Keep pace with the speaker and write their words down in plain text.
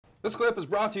This clip is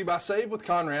brought to you by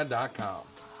SaveWithConrad.com.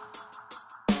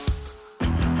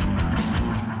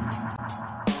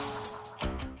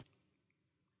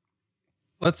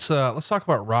 Let's talk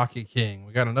about Rocky King.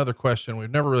 We got another question. We've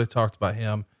never really talked about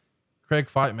him. Craig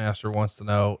Fightmaster wants to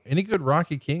know, any good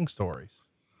Rocky King stories?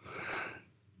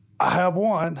 I have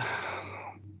one.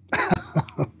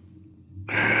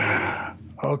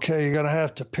 Okay, you're going to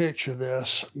have to picture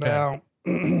this. Now,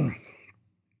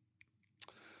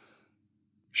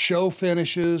 show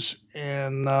finishes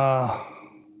in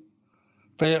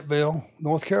Fayetteville,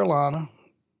 North Carolina.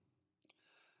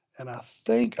 And I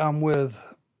think I'm with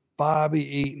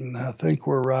Bobby Eaton. I think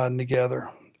we're riding together.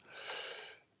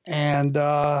 And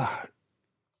the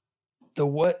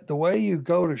way you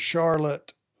go to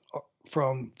Charlotte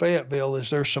from Fayetteville is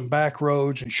there's some back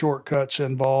roads and shortcuts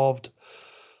involved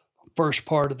first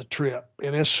part of the trip.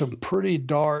 And it's some pretty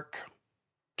dark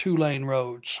 2-lane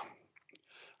roads.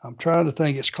 I'm trying to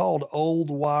think. It's called Old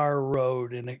Wire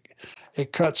Road, and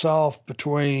it cuts off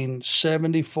between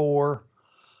 74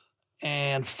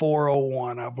 and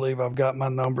 401. I believe I've got my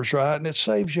numbers right. And it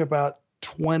saves you about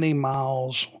 20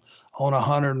 miles on a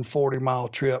 140-mile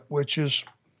trip, which is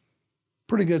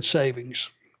pretty good savings.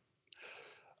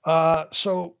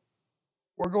 So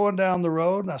we're going down the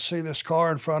road, and I see this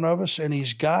car in front of us, and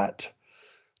he's got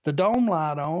the dome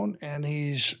light on, and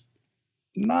he's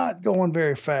not going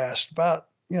very fast. About,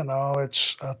 I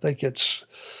think it's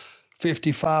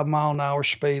 55 mile an hour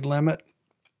speed limit,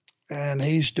 and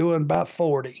he's doing about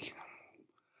 40.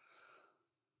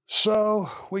 So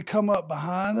we come up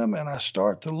behind him, and I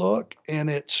start to look,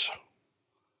 and I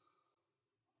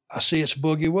see it's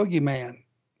Boogie Woogie Man,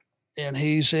 and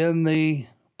he's in the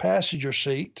passenger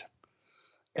seat,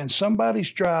 and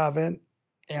somebody's driving,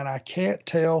 and I can't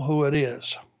tell who it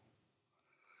is.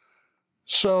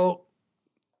 So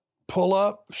pull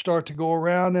up, start to go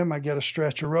around him. I get a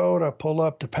stretch of road. I pull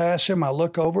up to pass him. I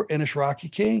look over, and it's Rocky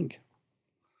King,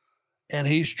 and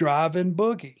he's driving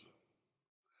Boogie.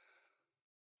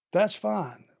 That's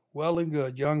fine. Well and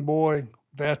good. Young boy,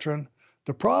 veteran.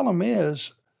 The problem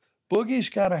is Boogie's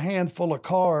got a handful of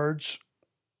cards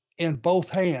in both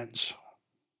hands.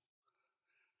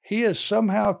 He has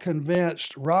somehow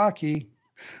convinced Rocky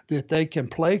that they can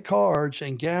play cards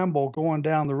and gamble going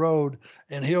down the road,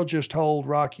 and he'll just hold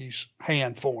Rocky's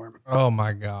hand for him. Oh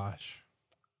my gosh.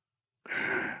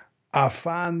 I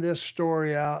find this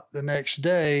story out the next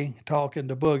day talking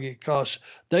to Boogie, because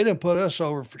they didn't put us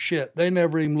over for shit. They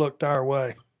never even looked our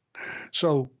way.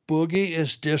 So Boogie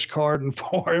is discarding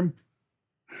for him,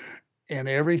 and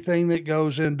everything that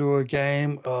goes into a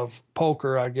game of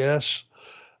poker, I guess,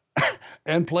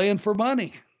 and playing for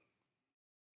money.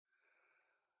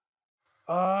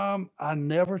 I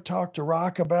never talked to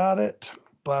Rock about it,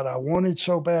 but I wanted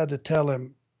so bad to tell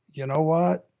him, you know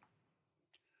what?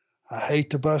 I hate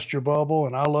to bust your bubble,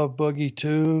 and I love Boogie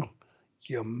too.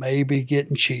 You may be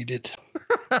getting cheated.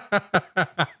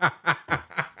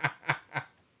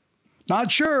 Not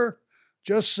sure.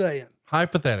 Just saying.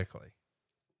 Hypothetically.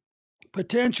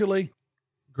 Potentially.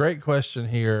 Great question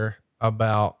here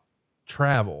about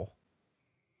travel.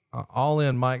 All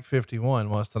in Mike 51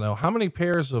 wants to know, how many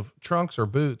pairs of trunks or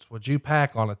boots would you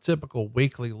pack on a typical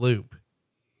weekly loop?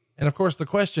 And of course the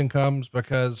question comes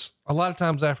because a lot of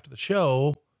times after the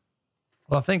show,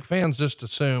 well, I think fans just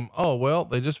assume, oh, well,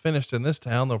 they just finished in this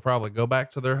town. They'll probably go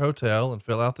back to their hotel and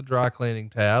fill out the dry cleaning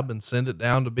tab and send it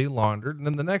down to be laundered. And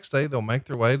then the next day they'll make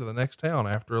their way to the next town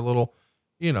after a little,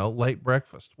 late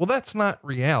breakfast. Well, that's not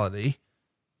reality.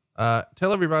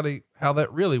 Tell everybody how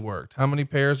that really worked. How many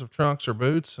pairs of trunks or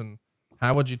boots, and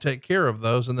how would you take care of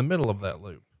those in the middle of that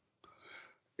loop?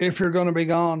 If you're going to be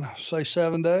gone, say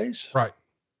 7 days. Right.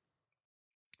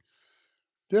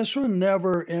 This one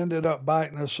never ended up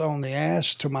biting us on the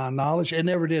ass, to my knowledge. It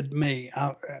never did me.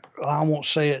 I won't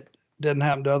say it didn't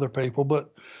happen to other people,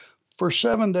 but for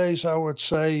 7 days, I would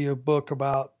say you pack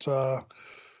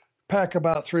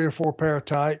about 3 or 4 pair of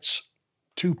tights,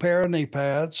 2 pair of knee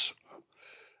pads,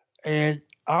 and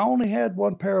I only had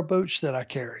 1 pair of boots that I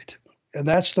carried. And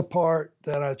that's the part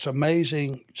that it's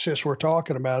amazing, since we're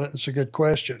talking about it, it's a good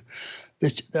question,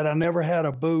 that I never had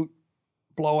a boot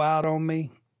blow out on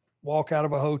me, walk out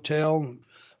of a hotel and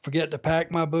forget to pack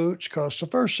my boots. Because the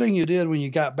first thing you did when you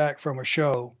got back from a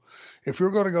show, if you're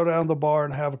going to go down to the bar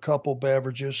and have a couple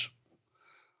beverages,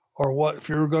 or if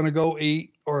you were going to go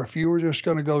eat, or if you were just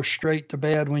going to go straight to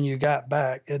bed when you got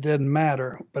back, it didn't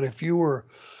matter. But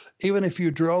even if you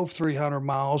drove 300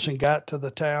 miles and got to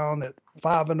the town at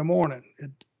 5 a.m,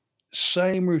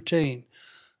 same routine.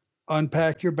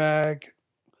 Unpack your bag,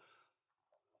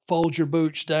 fold your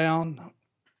boots down,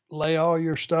 lay all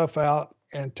your stuff out,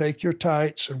 and take your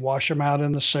tights and wash them out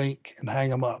in the sink and hang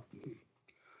them up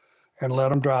and let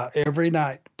them dry every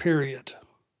night, period.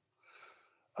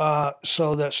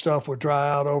 So that stuff would dry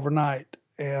out overnight.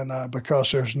 And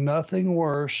because there's nothing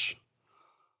worse,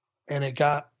 and it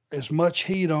got as much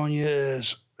heat on you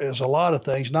as a lot of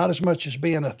things, not as much as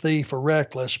being a thief or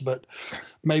reckless, but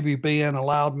maybe being a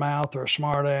loudmouth or a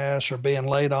smart ass or being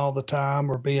late all the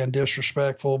time or being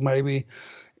disrespectful, maybe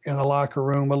in the locker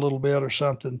room a little bit or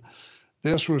something.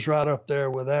 This was right up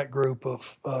there with that group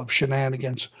of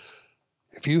shenanigans.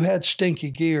 If you had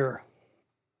stinky gear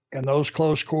in those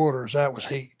close quarters, that was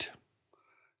heat.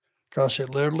 Because it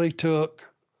literally took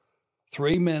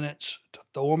 3 minutes to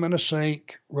throw them in a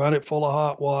sink, run it full of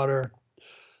hot water,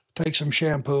 take some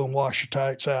shampoo and wash your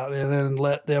tights out, and then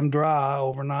let them dry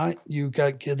overnight. You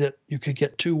could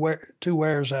get two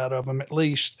wears out of them at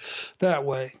least that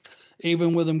way.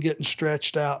 Even with them getting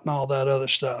stretched out and all that other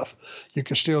stuff, you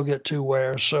could still get 2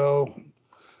 wears. So,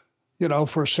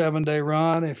 for a 7-day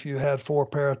run, if you had 4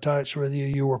 pair of tights with you,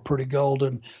 you were pretty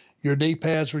golden. Your knee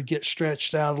pads would get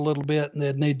stretched out a little bit, and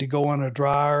they'd need to go in a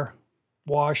dryer,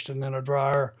 washed and in a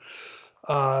dryer.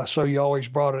 So you always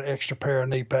brought an extra pair of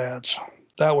knee pads.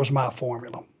 That was my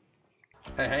formula.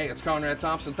 Hey, it's Conrad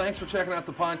Thompson. Thanks for checking out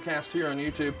the podcast here on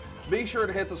YouTube. Be sure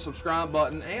to hit the subscribe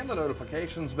button and the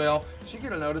notifications bell so you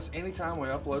get a notice anytime we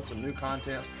upload some new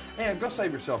content. And go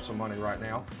save yourself some money right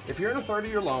now. If you're in a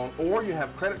 30-year loan or you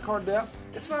have credit card debt,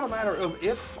 it's not a matter of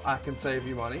if I can save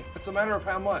you money. It's a matter of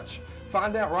how much.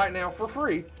 Find out right now for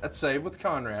free at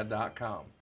SaveWithConrad.com.